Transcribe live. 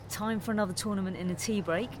time for another tournament in a tea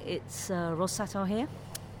break. It's Ros Satar here.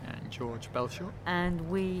 And George Bellshaw. And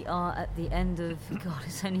we are at the end of, God,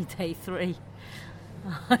 it's only day 3.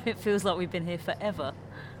 It feels like we've been here forever.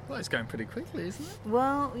 Well, it's going pretty quickly, isn't it?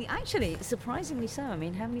 Well, actually, surprisingly so. I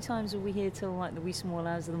mean, how many times were we here till like the wee small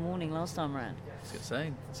hours of the morning last time around? I was going to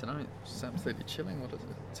say, tonight it's absolutely chilling. What is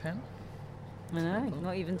it, 10? I know,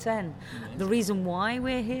 not even 10. Amazing. The reason why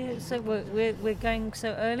we're here, so we're going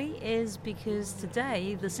so early, is because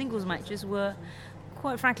today the singles matches were,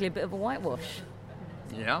 quite frankly, a bit of a whitewash.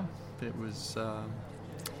 Yeah, it was. I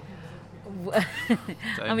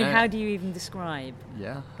mean, how do you even describe?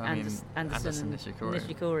 Yeah, Anderson and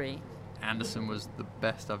Nishikori. Anderson was the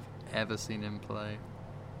best I've ever seen him play.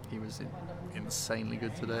 He was insanely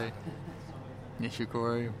good today.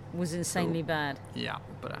 Nishikori was insanely bad. Yeah,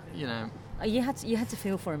 but you had to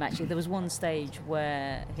feel for him. Actually, there was one stage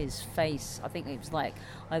where his face, I think it was like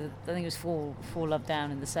I think it was 4-love down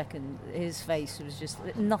in the second. His face was just,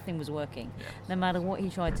 nothing was working. Yeah. No matter what he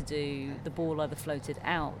tried to do, the ball either floated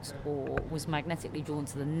out or was magnetically drawn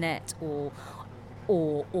to the net, or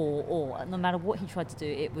no matter what he tried to do,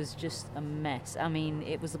 it was just a mess. I mean,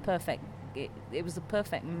 it was the perfect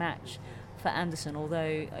match for Anderson, although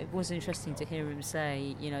it was interesting to hear him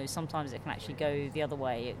say, sometimes it can actually go the other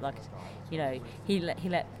way. He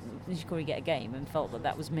let Nishikori get a game and felt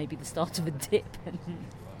that was maybe the start of a dip.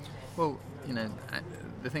 Well,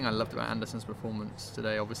 the thing I loved about Anderson's performance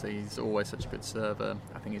today, obviously he's always such a good server.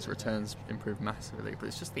 I think his returns improved massively, but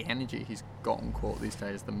it's just the energy he's got on court these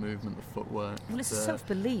days, the movement, the footwork. Well, it's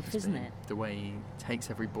self-belief, isn't it? The way he takes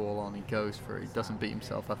every ball on, he goes for it, he doesn't beat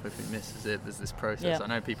himself up if he misses it. There's this process. Yeah. I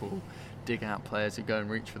know people dig out players who go and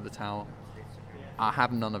reach for the towel. I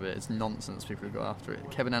have none of it. It's nonsense people who go after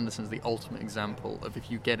it. Kevin Anderson's the ultimate example of,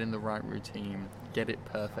 if you get in the right routine, get it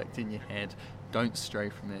perfect in your head, don't stray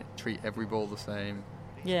from it, treat every ball the same.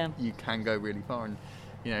 Yeah, you can go really far. And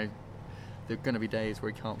there are going to be days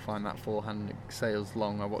where he can't find that forehand and it sails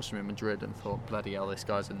long. I watched him in Madrid and thought, bloody hell, this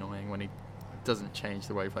guy's annoying when he doesn't change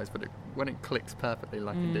the way he plays, but when it clicks perfectly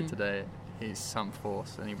like he did today, he's some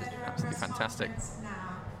force, and he was absolutely fantastic.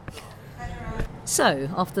 So,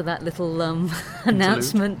 after that little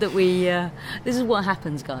announcement that this is what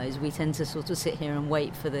happens, guys. We tend to sort of sit here and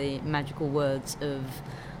wait for the magical words of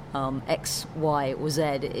X, Y, or Z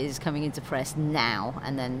is coming into press now,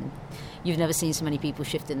 and then you've never seen so many people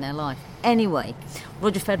shift in their life. Anyway,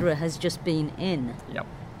 Roger Federer has just been in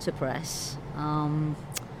to press. I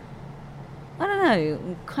don't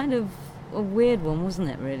know, kind of a weird one, wasn't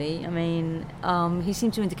it, really? I mean, he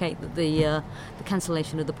seemed to indicate that the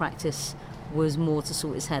cancellation of the practice was more to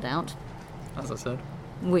sort his head out. As I said.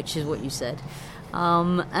 Which is what you said.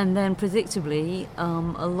 And then, predictably,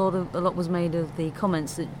 a lot was made of the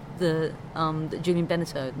comments that that Julian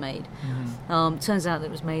Benneteau had made. Mm-hmm. Turns out that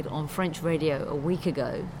it was made on French radio a week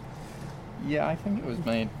ago. Yeah, I think it was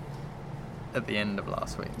made at the end of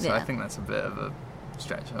last week, so I think that's a bit of a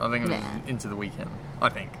stretch. I think it was into the weekend. I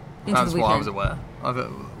think that's what I was aware.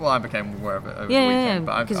 I became aware of it over the weekend,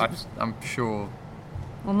 but I'm sure.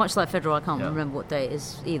 Well, much like Federer, I can't remember what day it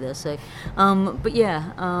is either. So, but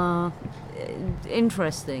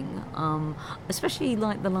interesting. Especially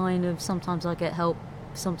like the line of sometimes I get help,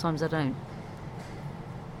 sometimes I don't.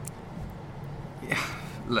 Yeah,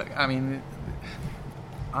 look, I mean,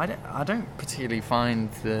 I don't particularly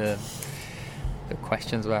find the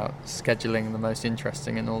questions about scheduling the most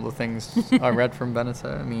interesting in all the things I read from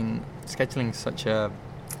Benneteau. I mean, scheduling is such a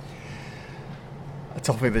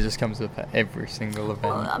topic that just comes up at every single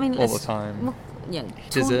event, all the time. He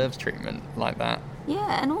deserves treatment like that.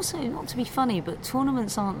 Yeah, and also, not to be funny, but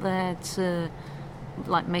tournaments aren't there to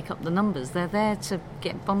make up the numbers. They're there to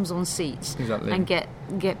get bums on seats and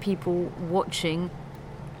get people watching,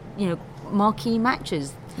 marquee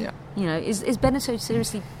matches. Yeah. Is Benneteau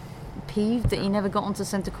seriously peeved that he never got onto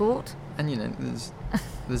centre court? And there's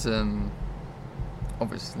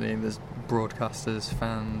obviously there's broadcasters,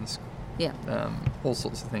 fans. Yeah. All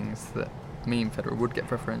sorts of things that me and Federer would get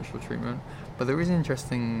preferential treatment, but there is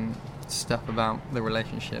interesting stuff about the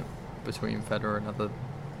relationship between Federer and other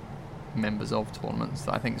members of tournaments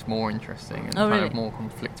that I think is more interesting and kind of more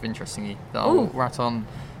conflict of interest that I'll rat on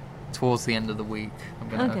towards the end of the week. I'm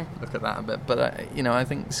going to look at that a bit, but I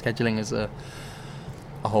think scheduling is a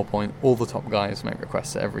whole point. All the top guys make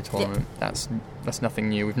requests at every tournament. That's nothing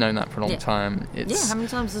new. We've known that for a long time. How many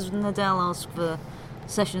times has Nadal asked for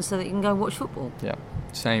sessions so that you can go watch football? Yeah,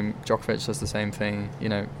 same. Djokovic does the same thing.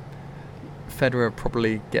 Federer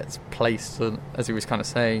probably gets placed, as he was kind of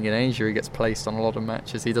saying, in Asia, he gets placed on a lot of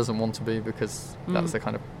matches he doesn't want to be because that's the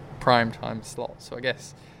kind of prime time slot. So I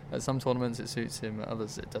guess at some tournaments it suits him, at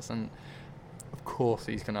others it doesn't. of course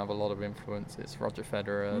he's going to have a lot of influence. It's Roger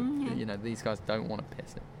Federer. You know, these guys don't want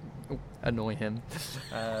to annoy him.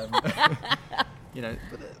 You know,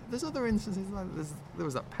 but there's other instances. Like there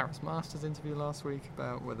was that Paris Masters interview last week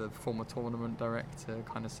about where the former tournament director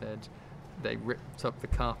kind of said they ripped up the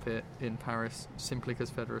carpet in Paris simply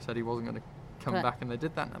because Federer said he wasn't going to come back, and they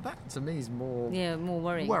did that. Now that to me is more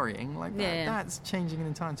worrying. Like that's changing an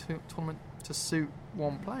entire tournament to suit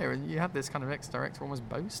one player, and you have this kind of ex-director almost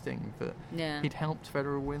boasting that he'd helped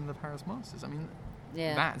Federer win the Paris Masters. I mean,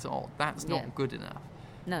 that's odd. That's not good enough.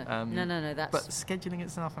 No. That's. But scheduling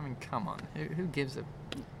itself, I mean, come on. Who gives a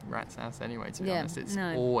rat's ass anyway? To be honest, it's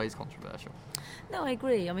always controversial. No, I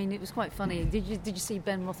agree. I mean, it was quite funny. Did you see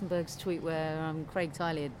Ben Rothenberg's tweet where Craig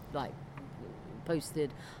Tiley had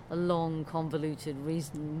posted a long, convoluted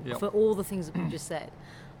reason for all the things that we just said?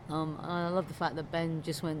 And I love the fact that Ben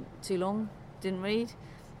just went too long, didn't read.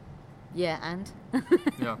 Yeah, and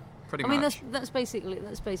yeah, pretty much. I mean, that's basically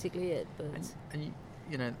it. But and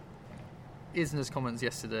you know. Isner's comments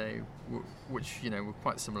yesterday, which were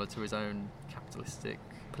quite similar to his own capitalistic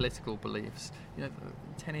political beliefs. You know,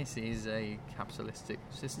 tennis is a capitalistic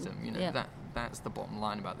system. You know that's the bottom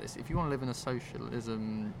line about this. If you want to live in a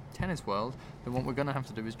socialism tennis world, then what we're going to have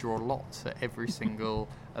to do is draw lots at every single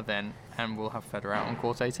event, and we'll have Federer out on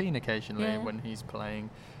court 18 occasionally when he's playing,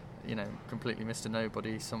 completely Mr.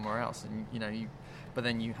 Nobody somewhere else. And but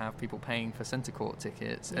then you have people paying for centre court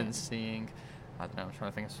tickets and seeing. I don't know, I'm trying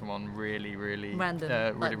to think of someone really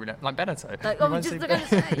random, like Benetto.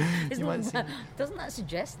 Doesn't that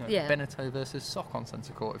suggest? Benetto versus Sock on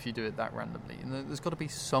centre court. If you do it that randomly, there's got to be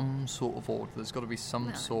some sort of order. There's got to be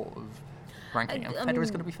some sort of ranking, and Federer's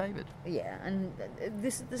going to be favoured. Yeah, and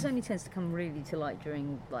this only tends to come really to light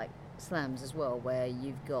during slams as well, where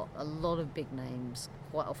you've got a lot of big names,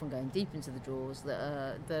 quite often going deep into the draws that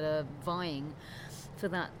are vying for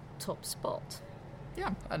that top spot.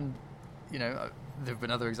 Yeah, and. There have been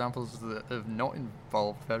other examples that have not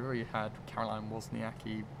involved Federer. You had Caroline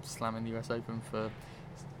Wozniacki slamming the US Open for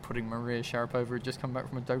putting Maria Sharapova, who had just come back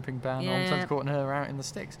from a doping ban on centre court, and her out in the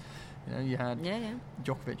sticks. You had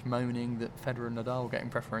Djokovic moaning that Federer and Nadal were getting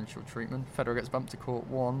preferential treatment. Federer gets bumped to court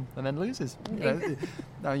 1 and then loses.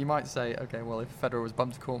 Now you might say, okay, well, if Federer was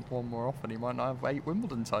bumped to court 1 more often, he might not have 8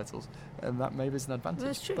 Wimbledon titles, and that maybe is an advantage.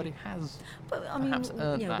 That's true. But he has. But I mean,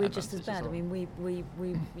 we're just as bad. Well. I mean,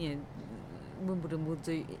 we Wimbledon will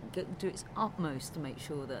do its utmost to make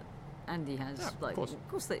sure that Andy has, of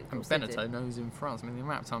course they Benetto knows in France. I mean, the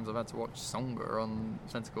amount of times I've had to watch Tsonga on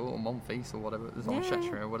centre court or Monfils or whatever, on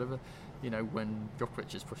Chechnya or whatever, when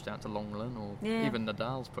Djokovic is pushed out to Longland or even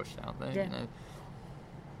Nadal's pushed out there,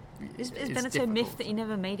 Is Benetto miffed that he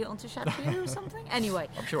never made it onto Chatrier or something? Anyway.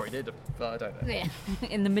 I'm sure he did, but I don't know. Yeah,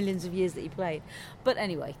 in the millions of years that he played. But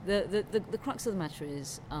anyway, the crux of the matter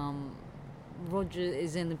is Roger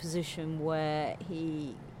is in the position where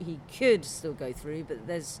he could still go through, but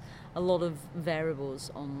there's a lot of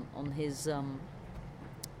variables on his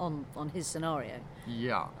scenario.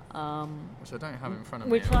 Yeah. Which I don't have in front of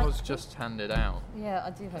me. It was just handed out. Yeah,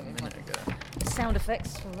 I do have it a minute ago. Sound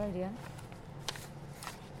effects for radio.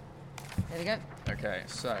 There we go. Okay,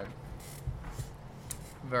 so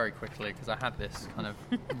very quickly, because I had this kind of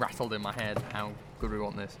rattled in my head how good we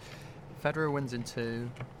want this. Federer wins in 2.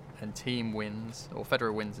 And team wins, or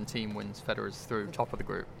Federer wins and team wins, Federer's through top of the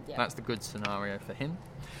group. Yep. That's the good scenario for him.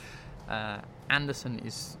 Anderson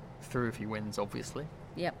is through if he wins, obviously.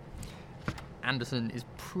 Yep. Anderson is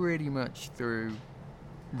pretty much through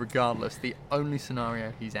regardless. The only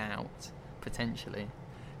scenario he's out, potentially,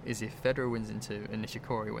 is if Federer wins in 2 and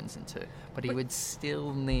Nishikori wins in 2. But he would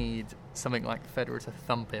still need something like Federer to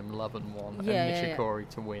thump him love and 1 and Nishikori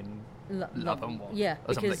to win love and 1. Yeah,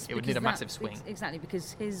 or something. It would need a massive swing. Exactly,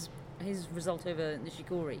 because his result over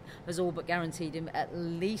Nishikori has all but guaranteed him at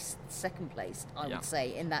least second place, I would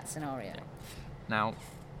say, in that scenario. Yeah. Now,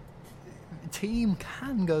 team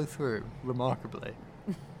can go through, remarkably.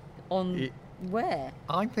 Where?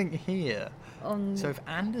 I think here. So if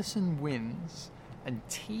Anderson wins and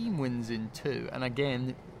team wins in 2, and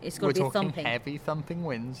again, we're talking heavy thumping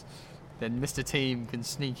wins, then Mr. Team can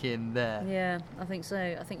sneak in there. Yeah, I think so.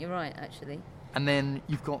 I think you're right, actually. And then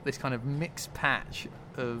you've got this kind of mixed patch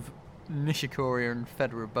of Nishikori and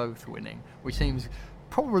Federer both winning, which seems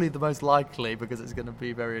probably the most likely because it's going to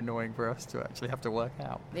be very annoying for us to actually have to work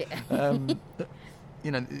out. Yeah.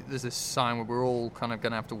 There's this sign where we're all kind of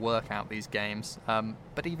going to have to work out these games.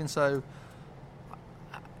 But even so,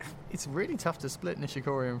 it's really tough to split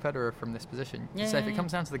Nishikori and Federer from this position. So if it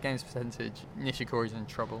comes down to the games percentage, Nishikori's in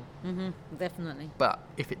trouble. Mm-hmm, definitely. But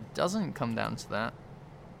if it doesn't come down to that,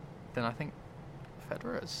 then I think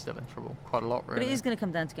Federer is still in trouble quite a lot, really. But it is going to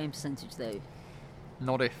come down to game percentage, though.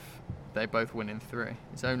 Not if they both win in 3.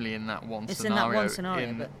 It's only in that one it's scenario. In that one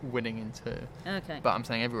scenario, but winning in 2. Okay. But I'm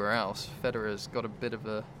saying everywhere else, Federer's got a bit of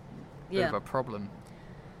a problem.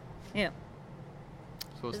 Yeah.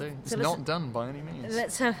 So we'll see. It's not done by any means.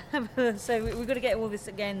 So we've got to get all this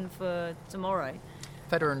again for tomorrow.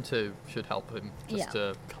 Federer in 2 should help him, just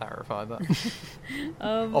to clarify that.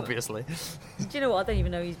 Obviously. Do you know what? I don't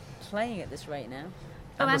even know he's playing at this rate now.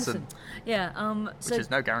 Anderson. Yeah. Which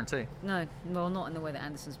is no guarantee. No, well, not in the way that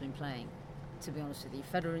Anderson's been playing, to be honest with you.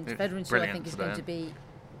 Federer in 2, I think, is going to be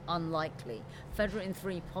unlikely. Federer in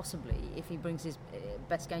 3, possibly, if he brings his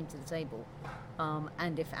best game to the table,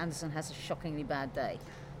 and if Anderson has a shockingly bad day.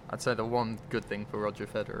 I'd say the one good thing for Roger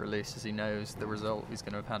Federer, at least, is he knows the result he's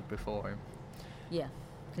going to have had before him. Yeah.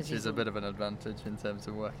 Which is a bit of an advantage in terms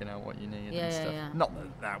of working out what you need and stuff. Yeah. Not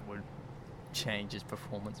that would change his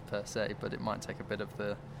performance per se, but it might take a bit of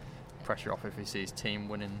the pressure off if he sees team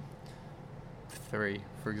winning 3,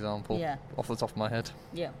 for example, off the top of my head.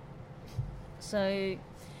 Yeah. So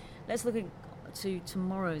let's look to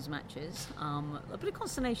tomorrow's matches. A bit of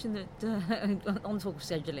consternation that on talk of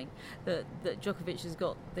scheduling that Djokovic has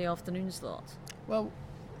got the afternoon slot. Well,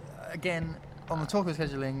 again, on the talk of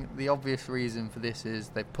scheduling, the obvious reason for this is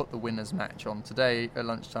they put the winners match on today at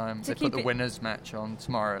lunchtime. They put the winners match on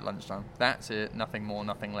tomorrow at lunchtime. That's it. Nothing more,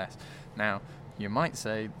 nothing less. Now, you might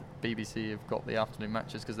say BBC have got the afternoon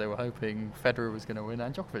matches because they were hoping Federer was going to win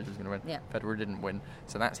and Djokovic was going to win. Yeah. Federer didn't win,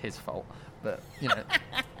 so that's his fault. But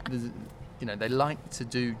they like to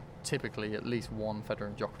do typically at least one Federer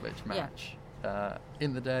and Djokovic match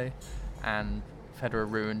in the day, and Federer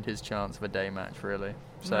ruined his chance of a day match, really.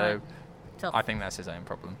 So I think that's his own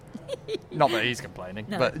problem. Not that he's complaining,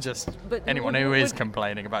 but anyone who is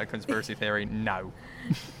complaining about a conspiracy theory, no.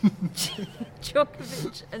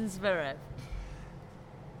 Djokovic and Zverev.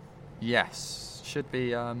 Yes, should be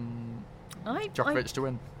Djokovic to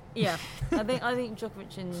win. Yeah, I think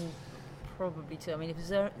Djokovic in probably 2. I mean, if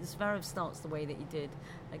Zverev starts the way that he did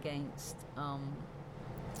against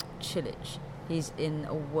Cilic, he's in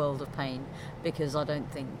a world of pain because I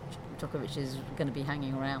don't think Djokovic is going to be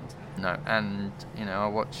hanging around. No, and I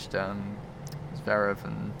watched Zverev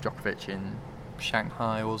and Djokovic in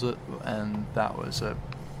Shanghai, was it? And that was a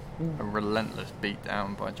relentless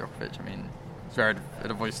beatdown by Djokovic. I mean, Zverev had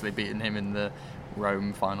obviously beaten him in the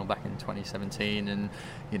Rome final back in 2017, and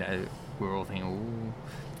we were all thinking, "Ooh,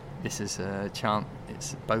 this is a chance."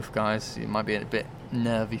 It's both guys. It might be a bit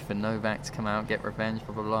nervy for Novak to come out, get revenge,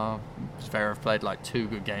 blah blah blah. Zverev played like 2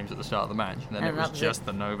 good games at the start of the match, and then it was just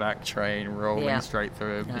the Novak train rolling straight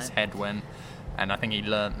through him. His head went, and I think he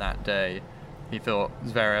learnt that day. He thought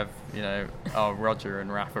Zverev, Roger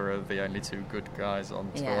and Rafa are the only 2 good guys on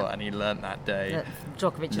tour, and he learnt that day.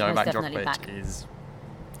 Novak Djokovic is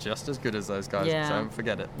just as good as those guys, so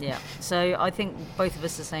forget it. Yeah, so I think both of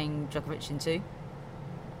us are saying Djokovic in 2.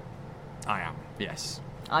 I am, yes.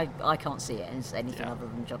 I can't see it as anything other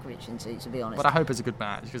than Djokovic in 2, to be honest. But I hope it's a good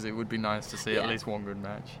match, because it would be nice to see at least one good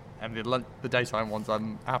match. And the daytime ones,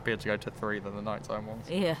 I'm happier to go to 3 than the nighttime ones.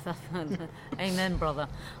 Yeah, amen, brother.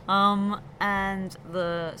 And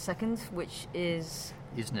the second, which is...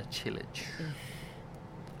 Isn't Cilic.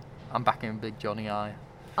 I'm backing Big Johnny I.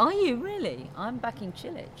 Are you really? I'm backing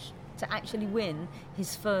Cilic to actually win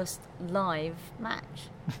his first live match.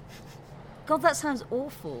 God, that sounds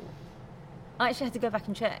awful. I actually had to go back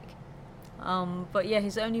and check. But yeah,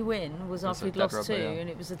 his only win was after he'd lost 2,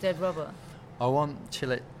 and it was a dead rubber. I want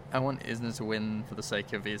Isner to win for the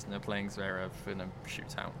sake of Isner playing Zverev in a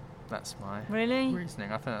shootout. That's my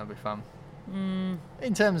reasoning. I think that'll be fun.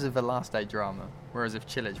 In terms of the last day drama, whereas if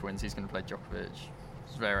Cilic wins, he's going to play Djokovic.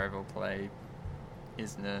 Zverev will play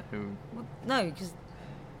Isner, who... Well, no, because...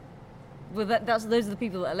 Well, those are the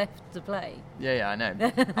people that are left to play. Yeah, I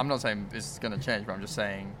know. I'm not saying it's going to change, but I'm just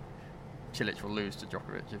saying Cilic will lose to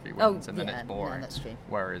Djokovic if he wins, and then it's boring. No, that's true.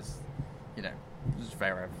 Whereas,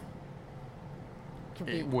 Zverev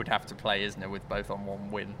would have to play Isner with both on one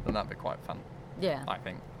win, and that'd be quite fun. Yeah, I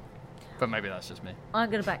think. But maybe that's just me. I'm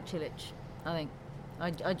going to back Cilic. I think.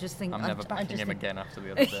 I just think I'm never backing him again after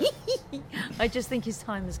the other day. I just think his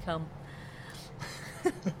time has come.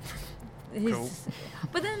 Cool.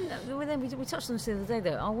 But then we touched on this the other day,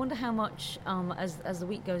 though. I wonder how much, as the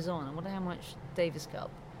week goes on, I wonder how much Davis Cup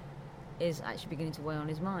is actually beginning to weigh on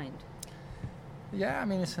his mind. Yeah, I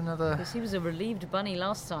mean, it's another... Because he was a relieved bunny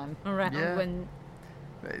last time around when...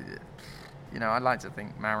 I'd like to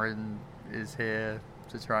think Marin is here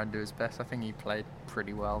to try and do his best. I think he played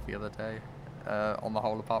pretty well the other day, on the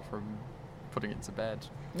whole, apart from putting it to bed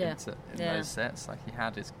in those sets. Like, he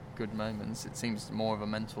had his good moments. It seems more of a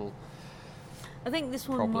mental I think this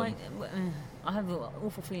one problem. I have an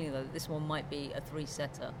awful feeling though that this one might be a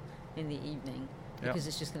 3-setter in the evening because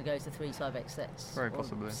it's just going to go to 3 tie-break sets. Very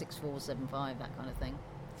possibly. 6-4, 7-5, that kind of thing.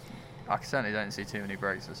 I certainly don't see too many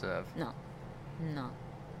breaks for serve. No.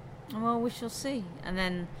 Well, we shall see, and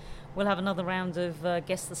then we'll have another round of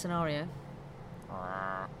guess the scenario.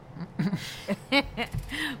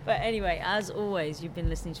 But anyway, as always, you've been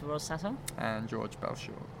listening to Ros Satar And George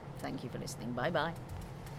Bellshaw. Thank you for listening. Bye bye.